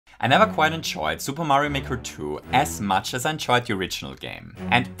I never quite enjoyed Super Mario Maker 2 as much as I enjoyed the original game.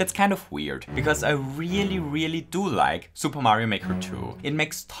 And that's kind of weird, because I really do like Super Mario Maker 2. It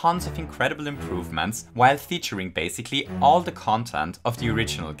makes tons of incredible improvements while featuring basically all the content of the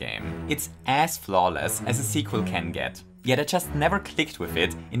original game. It's as flawless as a sequel can get. Yet I just never clicked with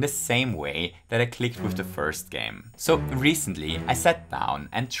it in the same way that I clicked with the first game. So recently I sat down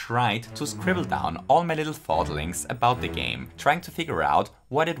and tried to scribble down all my little thoughtlings about the game, trying to figure out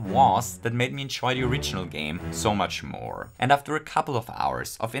what it was that made me enjoy the original game so much more. And after a couple of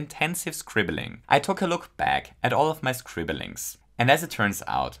hours of intensive scribbling, I took a look back at all of my scribblings. And as it turns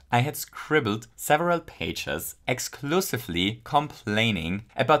out, I had scribbled several pages exclusively complaining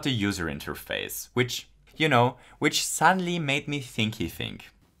about the user interface, which suddenly made me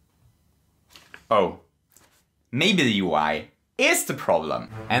think. Oh, maybe the UI is the problem.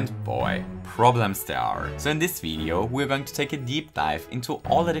 And boy, problems there are. So in this video, we're going to take a deep dive into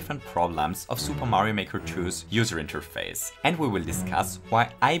all the different problems of Super Mario Maker 2's user interface. And we will discuss why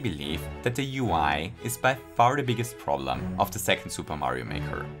I believe that the UI is by far the biggest problem of the second Super Mario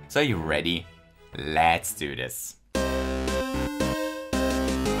Maker. So are you ready? Let's do this.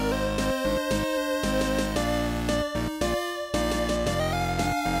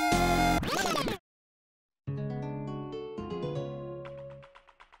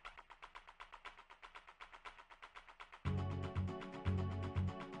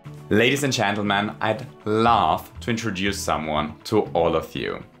 Ladies and gentlemen, I'd love to introduce someone to all of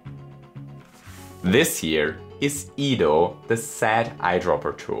you. This here is Edo, the sad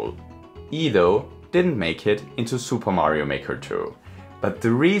eyedropper tool. Edo didn't make it into Super Mario Maker 2. But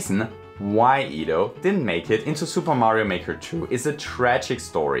the reason why Edo didn't make it into Super Mario Maker 2 is a tragic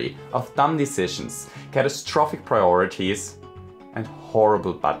story of dumb decisions, catastrophic priorities, and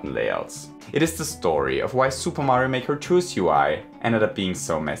horrible button layouts. It is the story of why Super Mario Maker 2's UI ended up being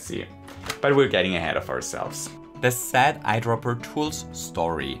so messy. But we're getting ahead of ourselves. The sad eyedropper tool's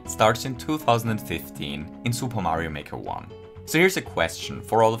story starts in 2015 in Super Mario Maker 1. So here's a question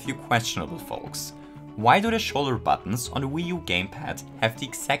for all of you questionable folks. Why do the shoulder buttons on the Wii U gamepad have the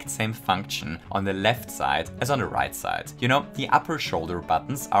exact same function on the left side as on the right side? You know, the upper shoulder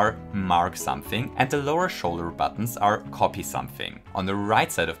buttons are mark something and the lower shoulder buttons are copy something. On the right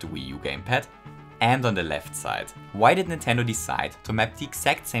side of the Wii U gamepad and on the left side. Why did Nintendo decide to map the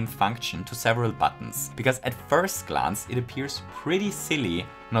exact same function to several buttons? Because at first glance it appears pretty silly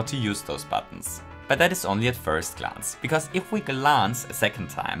not to use those buttons. But that is only at first glance, because if we glance a second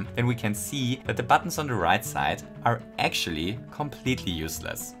time, then we can see that the buttons on the right side are actually completely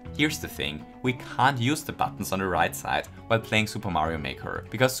useless. Here's the thing, we can't use the buttons on the right side while playing Super Mario Maker,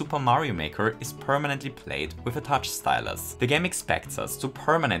 because Super Mario Maker is permanently played with a touch stylus. The game expects us to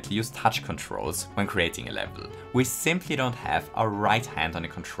permanently use touch controls when creating a level. We simply don't have our right hand on the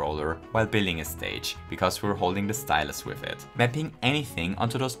controller while building a stage, because we're holding the stylus with it. Mapping anything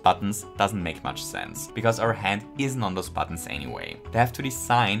onto those buttons doesn't make much sense, because our hand isn't on those buttons anyway. They have to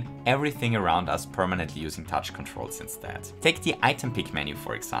design everything around us permanently using touch controls instead. Take the item pick menu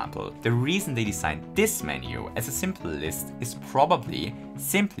for example. The reason they designed this menu as a simple list is probably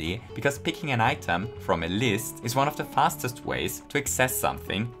simply because picking an item from a list is one of the fastest ways to access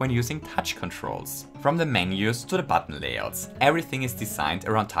something when using touch controls. From the menus to the button layouts, everything is designed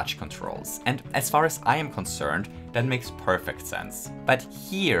around touch controls. And as far as I am concerned, that makes perfect sense. But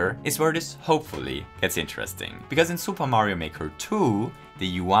here is where this hopefully gets interesting. Because in Super Mario Maker 2,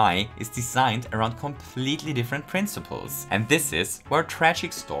 the UI is designed around completely different principles. And this is where a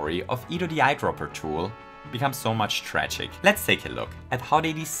tragic story of Edo the eyedropper tool becomes so much tragic. Let's take a look at how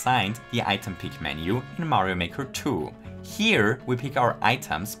they designed the item pick menu in Mario Maker 2. Here we pick our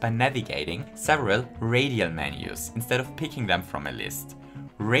items by navigating several radial menus instead of picking them from a list.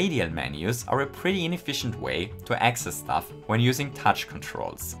 Radial menus are a pretty inefficient way to access stuff when using touch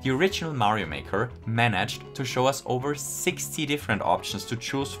controls. The original Mario Maker managed to show us over 60 different options to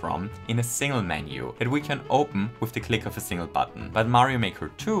choose from in a single menu that we can open with the click of a single button. But Mario Maker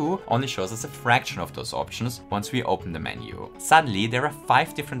 2 only shows us a fraction of those options once we open the menu. Suddenly there are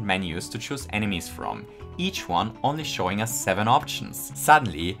 5 different menus to choose enemies from, each one only showing us 7 options.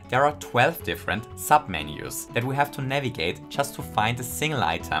 Suddenly there are 12 different sub-menus that we have to navigate just to find a single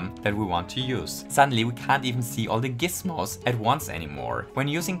item that we want to use. Suddenly we can't even see all the gizmos at once anymore. When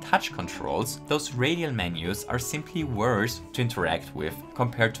using touch controls, those radial menus are simply worse to interact with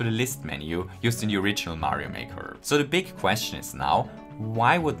compared to the list menu used in the original Mario Maker. So the big question is now,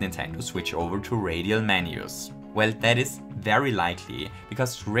 why would Nintendo switch over to radial menus? Well, that is very likely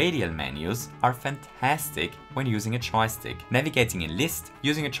because radial menus are fantastic when using a joystick. Navigating a list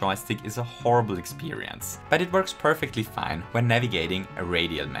using a joystick is a horrible experience, but it works perfectly fine when navigating a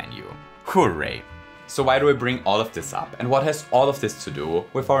radial menu. Hooray! So why do I bring all of this up, and what has all of this to do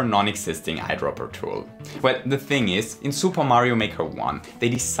with our non-existing eyedropper tool? Well, the thing is, in Super Mario Maker 1, they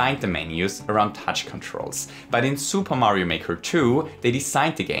designed the menus around touch controls, but in Super Mario Maker 2, they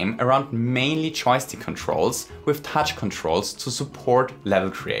designed the game around mainly joystick controls with touch controls to support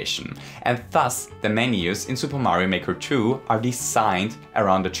level creation. And thus, the menus in Super Mario Maker 2 are designed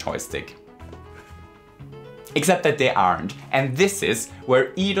around the joystick. Except that they aren't, and this is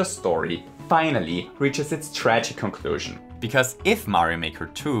where Ido's story finally reaches its tragic conclusion. Because if Mario Maker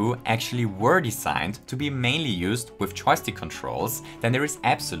 2 actually were designed to be mainly used with joystick controls, then there is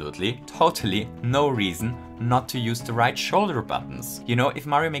absolutely, totally no reason not to use the right shoulder buttons. You know, if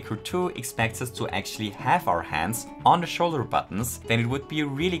Mario Maker 2 expects us to actually have our hands on the shoulder buttons, then it would be a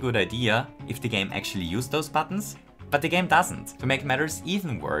really good idea if the game actually used those buttons. But the game doesn't. To make matters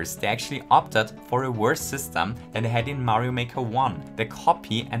even worse, they actually opted for a worse system than they had in Mario Maker 1. The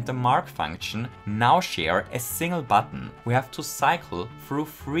copy and the mark function now share a single button. We have to cycle through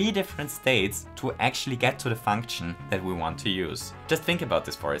 3 different states to actually get to the function that we want to use. Just think about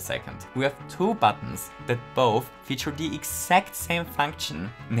this for a second. We have 2 buttons that both feature the exact same function,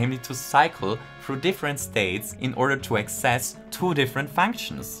 namely to cycle through different states in order to access 2 different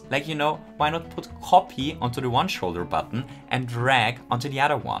functions. Like, you know, why not put copy onto the one shoulder button and drag onto the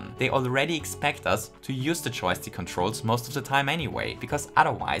other one? They already expect us to use the joystick controls most of the time anyway, because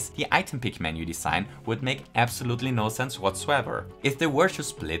otherwise the item pick menu design would make absolutely no sense whatsoever. If they were to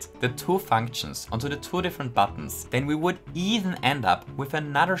split the 2 functions onto the 2 different buttons, then we would even end up with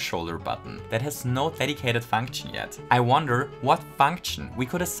another shoulder button that has no dedicated function yet. I wonder what function we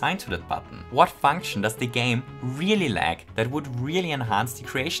could assign to that button. What function does the game really lack that would really enhance the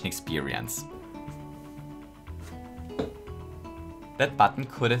creation experience? That button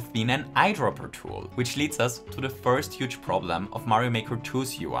could have been an eyedropper tool, which leads us to the first huge problem of Mario Maker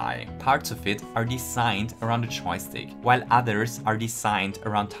 2's UI. Parts of it are designed around a joystick, while others are designed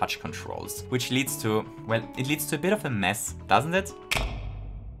around touch controls, which leads to, well, it leads to a bit of a mess, doesn't it?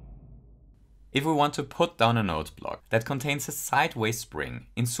 If we want to put down a note block that contains a sideways spring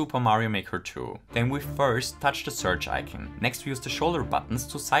in Super Mario Maker 2, then we first touch the search icon. Next we use the shoulder buttons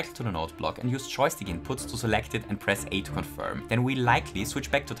to cycle to the note block and use joystick inputs to select it and press A to confirm. Then we likely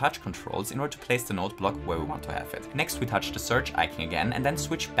switch back to touch controls in order to place the note block where we want to have it. Next we touch the search icon again and then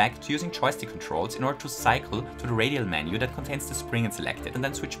switch back to using joystick controls in order to cycle to the radial menu that contains the spring and select it, and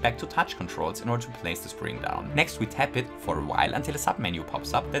then switch back to touch controls in order to place the spring down. Next we tap it for a while until a submenu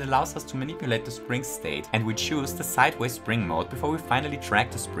pops up that allows us to manipulate the spring state, and we choose the sideways spring mode before we finally drag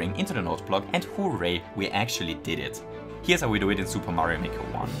the spring into the note block, and hooray, we actually did it. Here's how we do it in Super Mario Maker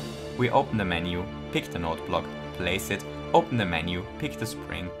 1. We open the menu, pick the note block, place it, open the menu, pick the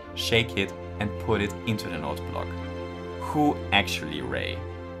spring, shake it, and put it into the note block. Who actually Ray?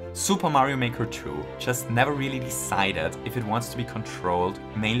 Super Mario Maker 2 just never really decided if it wants to be controlled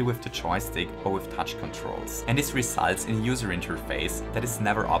mainly with the joystick or with touch controls. And this results in a user interface that is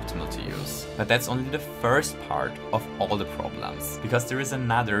never optimal to use. But that's only the first part of all the problems, because there is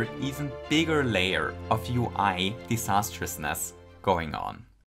another, even bigger layer of UI disastrousness going on.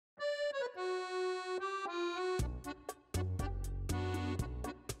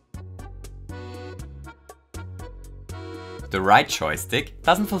 The right joystick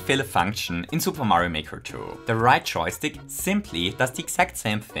doesn't fulfill a function in Super Mario Maker 2. The right joystick simply does the exact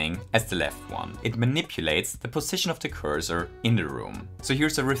same thing as the left one. It manipulates the position of the cursor in the room. So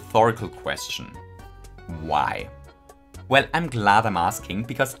here's a rhetorical question. Why? Well, I'm glad I'm asking,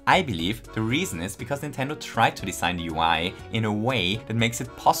 because I believe the reason is because Nintendo tried to design the UI in a way that makes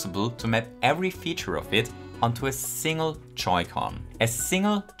it possible to map every feature of it onto a single Joy-Con. A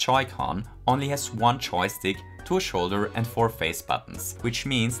single Joy-Con only has one joystick, 2 shoulder and 4 face buttons, which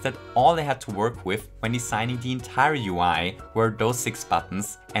means that all they had to work with when designing the entire UI were those 6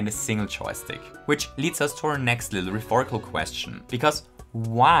 buttons and a single joystick. Which leads us to our next little rhetorical question, because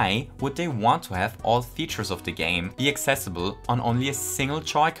why would they want to have all features of the game be accessible on only a single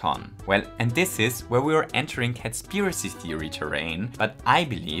Joy-Con? Well, and this is where we are entering conspiracy theory terrain, but I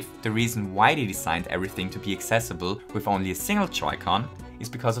believe the reason why they designed everything to be accessible with only a single Joy-Con is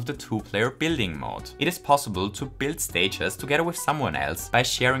because of the 2-player building mode. It is possible to build stages together with someone else by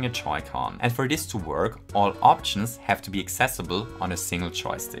sharing a Joy-Con, and for this to work, all options have to be accessible on a single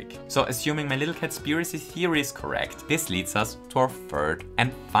joystick. So assuming my little conspiracy theory is correct, this leads us to our third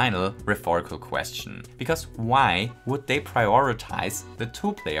and final rhetorical question. Because why would they prioritize the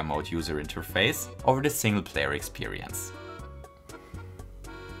 2-player mode user interface over the single-player experience?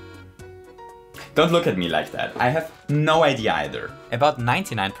 Don't look at me like that. I have no idea either. About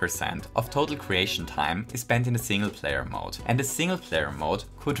 99% of total creation time is spent in the single player mode. And the single player mode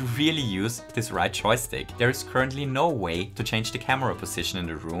could really use this right joystick. There is currently no way to change the camera position in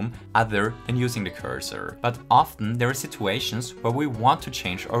the room other than using the cursor. But often there are situations where we want to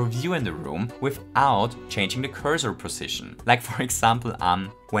change our view in the room without changing the cursor position. Like for example,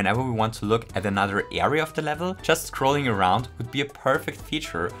 whenever we want to look at another area of the level, just scrolling around would be a perfect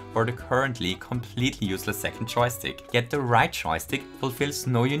feature for the currently completely useless second joystick. Yet the right joystick fulfills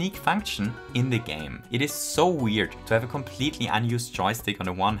no unique function in the game. It is so weird to have a completely unused joystick on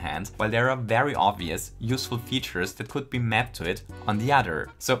the one hand, while there are very obvious useful features that could be mapped to it on the other.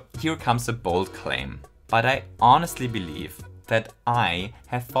 So here comes a bold claim. But I honestly believe that I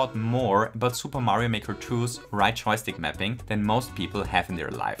have thought more about Super Mario Maker 2's right joystick mapping than most people have in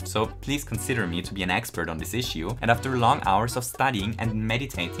their life. So please consider me to be an expert on this issue. And after long hours of studying and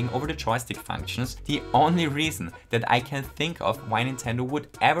meditating over the joystick functions, the only reason that I can think of why Nintendo would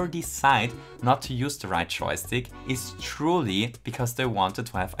ever decide not to use the right joystick is truly because they wanted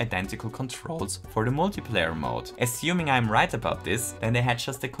to have identical controls for the multiplayer mode. Assuming I'm right about this, then they had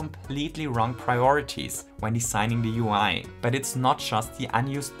just the completely wrong priorities when designing the UI. But it's not just the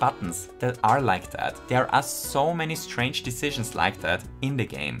unused buttons that are like that. There are so many strange decisions like that in the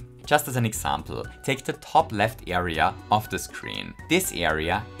game. Just as an example, take the top left area of the screen. This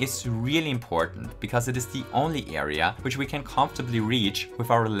area is really important because it is the only area which we can comfortably reach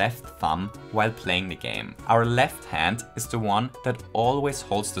with our left thumb while playing the game. Our left hand is the one that always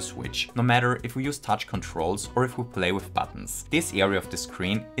holds the switch, no matter if we use touch controls or if we play with buttons. This area of the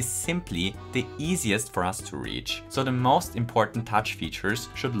screen is simply the easiest for us to reach. So the most important touch features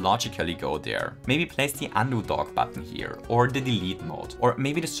should logically go there. Maybe place the undo dog button here, or the delete mode, or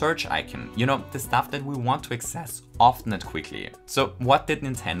maybe the search icon, you know, the stuff that we want to access often and quickly. So what did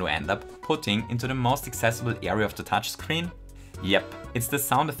Nintendo end up putting into the most accessible area of the touchscreen? Yep, it's the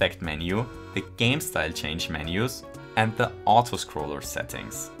sound effect menu, the game style change menus, and the auto-scroller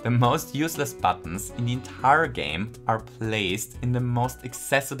settings. The most useless buttons in the entire game are placed in the most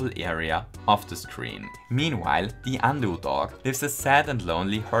accessible area of the screen. Meanwhile, the undo dog lives a sad and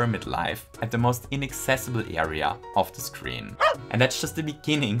lonely hermit life at the most inaccessible area of the screen. And that's just the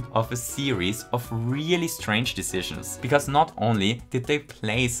beginning of a series of really strange decisions, because not only did they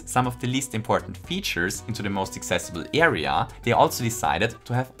place some of the least important features into the most accessible area, they also decided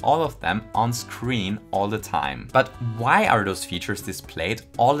to have all of them on screen all the time. But why are those features displayed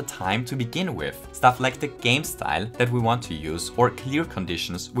all the time to begin with? Stuff like the game style that we want to use, or clear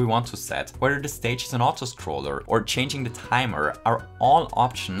conditions we want to set, whether the stage is an auto-scroller or changing the timer, are all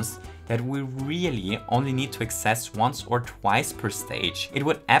options that we really only need to access once or twice per stage. It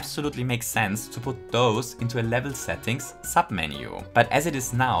would absolutely make sense to put those into a level settings submenu. But as it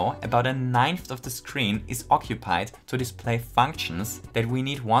is now, about 1/9 of the screen is occupied to display functions that we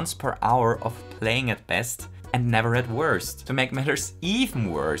need once per hour of playing at best and never at worst. To make matters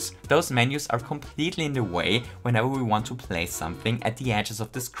even worse, those menus are completely in the way whenever we want to place something at the edges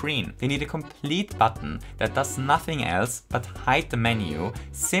of the screen. They need a complete button that does nothing else but hide the menu,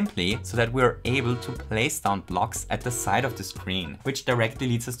 simply so that we are able to place down blocks at the side of the screen, which directly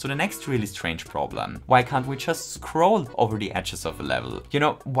leads us to the next really strange problem. Why can't we just scroll over the edges of a level? You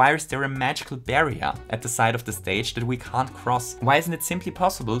know, why is there a magical barrier at the side of the stage that we can't cross? Why isn't it simply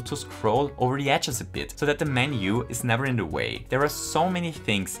possible to scroll over the edges a bit so that the menu is never in the way? There are so many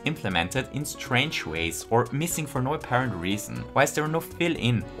things implemented in strange ways or missing for no apparent reason. Why is there no fill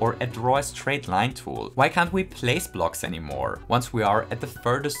in or a draw a straight line tool? Why can't we place blocks anymore once we are at the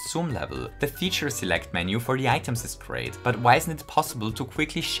furthest zoom level? The feature select menu for the items is great, but why isn't it possible to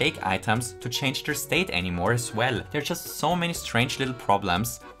quickly shake items to change their state anymore as well? There are just so many strange little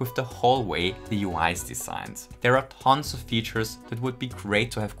problems with the whole way the UI is designed. There are tons of features that would be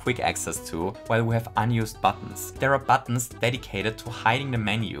great to have quick access to while we have unused buttons. There are buttons dedicated to hiding the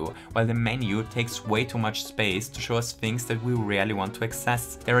menu, while the menu takes way too much space to show us things that we rarely want to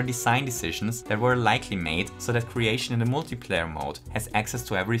access. There are design decisions that were likely made so that creation in the multiplayer mode has access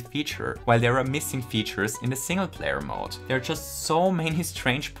to every feature, while there are missing features in the single player mode. There are just so many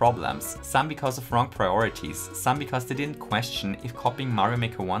strange problems, some because of wrong priorities, some because they didn't question if copying Mario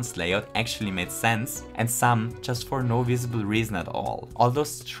Maker 1's layout actually made sense, and some just for no visible reason at all. All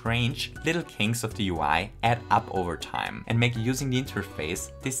those strange little kinks of the UI add up over time and make using the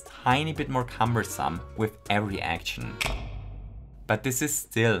interface this tiny bit more cumbersome with every action. But this is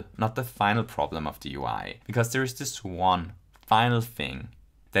still not the final problem of the UI, because there is this one final thing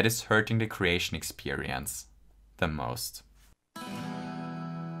that is hurting the creation experience the most.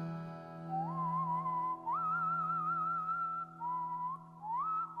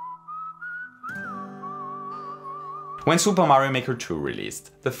 When Super Mario Maker 2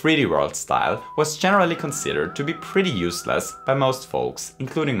 released, the 3D World style was generally considered to be pretty useless by most folks,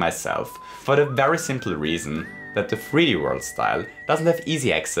 including myself, for the very simple reason that the 3D World style doesn't have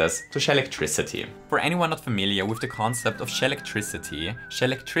easy access to shellectricity. For anyone not familiar with the concept of shellectricity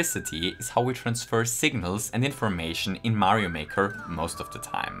is how we transfer signals and information in Mario Maker most of the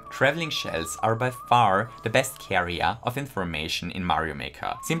time. Traveling shells are by far the best carrier of information in Mario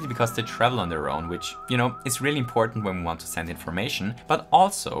Maker, simply because they travel on their own, which, you know, is really important when we want to send information, but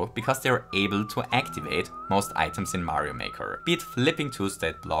also because they are able to activate most items in Mario Maker. Be it flipping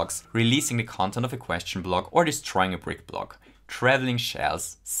two-state blocks, releasing the content of a question block, or destroying a brick block. Traveling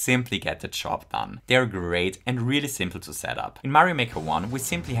shells simply get the job done. They're great and really simple to set up. In Mario Maker 1 we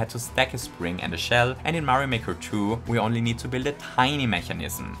simply had to stack a spring and a shell, and in Mario Maker 2 we only need to build a tiny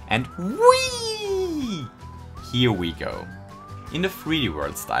mechanism. And whee! Here we go. In the 3D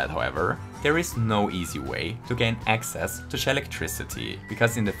World style, however, there is no easy way to gain access to shellectricity,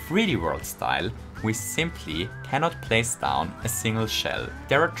 because in the 3D World style we simply cannot place down a single shell.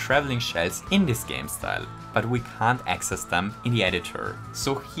 There are traveling shells in this game style, but we can't access them in the editor.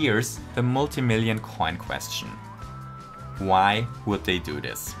 So here's the multi-million coin question. Why would they do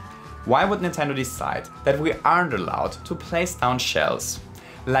this? Why would Nintendo decide that we aren't allowed to place down shells?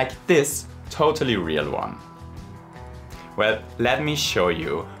 Like this totally real one. Well, let me show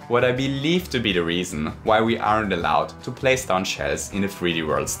you what I believe to be the reason why we aren't allowed to place down shells in the 3D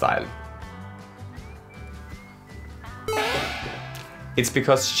World style. It's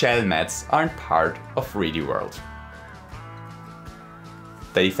because shell mats aren't part of 3D World.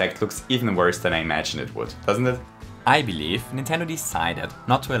 The effect looks even worse than I imagined it would, doesn't it? I believe Nintendo decided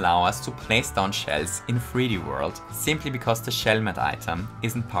not to allow us to place down shells in 3D World simply because the shell mat item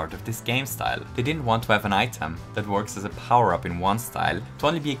isn't part of this game style. They didn't want to have an item that works as a power-up in one style to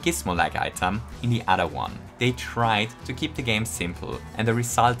only be a gizmo-like item in the other one. They tried to keep the game simple, and the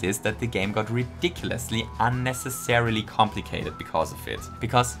result is that the game got ridiculously unnecessarily complicated because of it.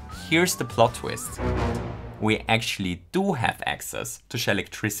 Because here's the plot twist. We actually do have access to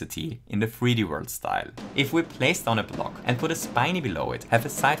shellectricity in the 3D World style. If we place down a block and put a spiny below it, have a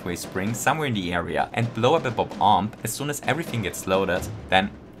sideways spring somewhere in the area and blow up a bob-omb as soon as everything gets loaded, then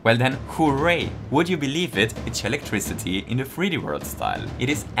hooray! Would you believe it? It's shellectricity in the 3D World style. It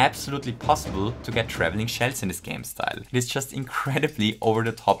is absolutely possible to get traveling shells in this game style. It is just incredibly over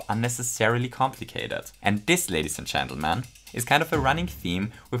the top, unnecessarily complicated. And this, ladies and gentlemen, is kind of a running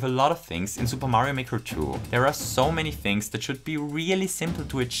theme with a lot of things in Super Mario Maker 2. There are so many things that should be really simple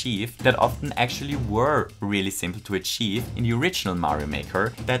to achieve that often actually were really simple to achieve in the original Mario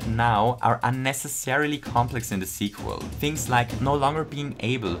Maker that now are unnecessarily complex in the sequel. Things like no longer being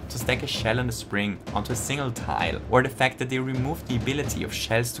able to stack a shell and a spring onto a single tile, or the fact that they removed the ability of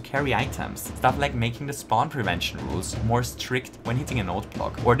shells to carry items. Stuff like making the spawn prevention rules more strict when hitting a node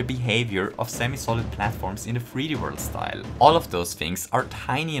block, or the behavior of semi-solid platforms in the 3D World style. All of those things are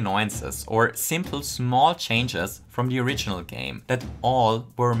tiny annoyances or simple small changes from the original game that all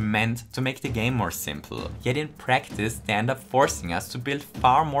were meant to make the game more simple. Yet in practice they end up forcing us to build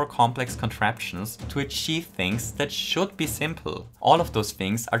far more complex contraptions to achieve things that should be simple. All of those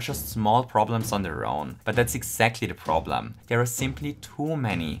things are just small problems on their own, but that's exactly the problem. There are simply too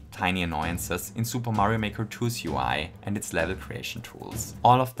many tiny annoyances in Super Mario Maker 2's UI and its level creation tools.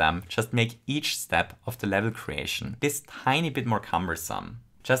 All of them just make each step of the level creation this tiny bit more cumbersome.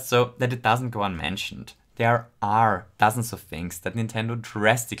 Just so that it doesn't go unmentioned, there are dozens of things that Nintendo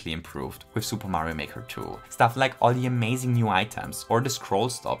drastically improved with Super Mario Maker 2. Stuff like all the amazing new items or the scroll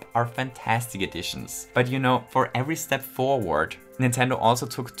stop are fantastic additions. But you know, for every step forward, Nintendo also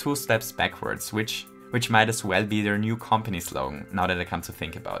took 2 steps backwards, which might as well be their new company slogan, now that I come to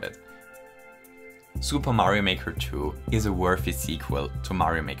think about it. Super Mario Maker 2 is a worthy sequel to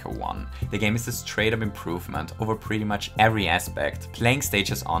Mario Maker 1. The game is a straight up improvement over pretty much every aspect. Playing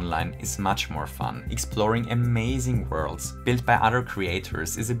stages online is much more fun. Exploring amazing worlds built by other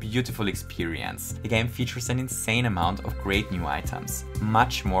creators is a beautiful experience. The game features an insane amount of great new items,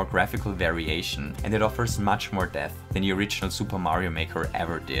 much more graphical variation, and it offers much more depth than the original Super Mario Maker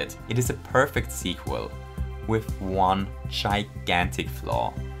ever did. It is a perfect sequel with one gigantic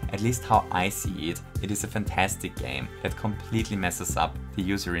flaw. At least how I see it, it is a fantastic game that completely messes up the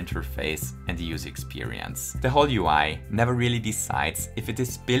user interface and the user experience. The whole UI never really decides if it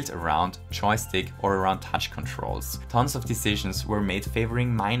is built around joystick or around touch controls. Tons of decisions were made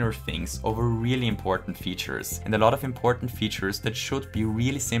favoring minor things over really important features, and a lot of important features that should be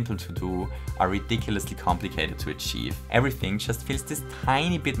really simple to do are ridiculously complicated to achieve. Everything just feels this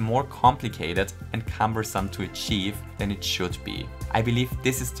tiny bit more complicated and cumbersome to achieve than it should be. I believe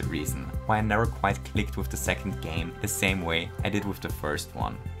this is the reason why why I never quite clicked with the second game the same way I did with the first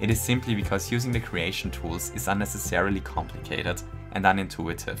one. It is simply because using the creation tools is unnecessarily complicated and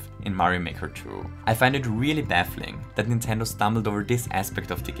unintuitive in Mario Maker 2. I find it really baffling that Nintendo stumbled over this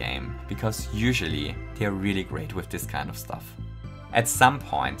aspect of the game, because usually they are really great with this kind of stuff. At some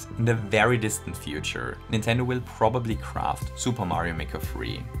point in the very distant future, Nintendo will probably craft Super Mario Maker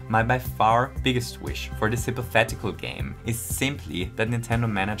 3. My by far biggest wish for this hypothetical game is simply that Nintendo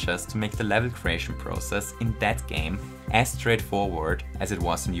manages to make the level creation process in that game as straightforward as it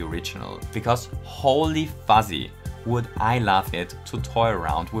was in the original, because holy fuzzy would I love it to toy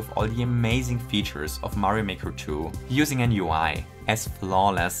around with all the amazing features of Mario Maker 2 using an UI as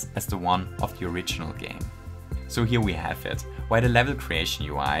flawless as the one of the original game. So here we have it, why the level creation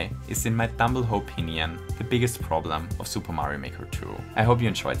UI is, in my humble opinion, the biggest problem of Super Mario Maker 2. I hope you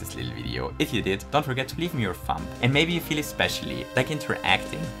enjoyed this little video. If you did, don't forget to leave me your thumb. And maybe you feel especially like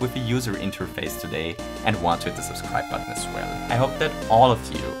interacting with the user interface today and want to hit the subscribe button as well. I hope that all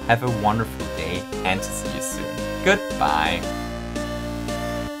of you have a wonderful day and to see you soon. Goodbye!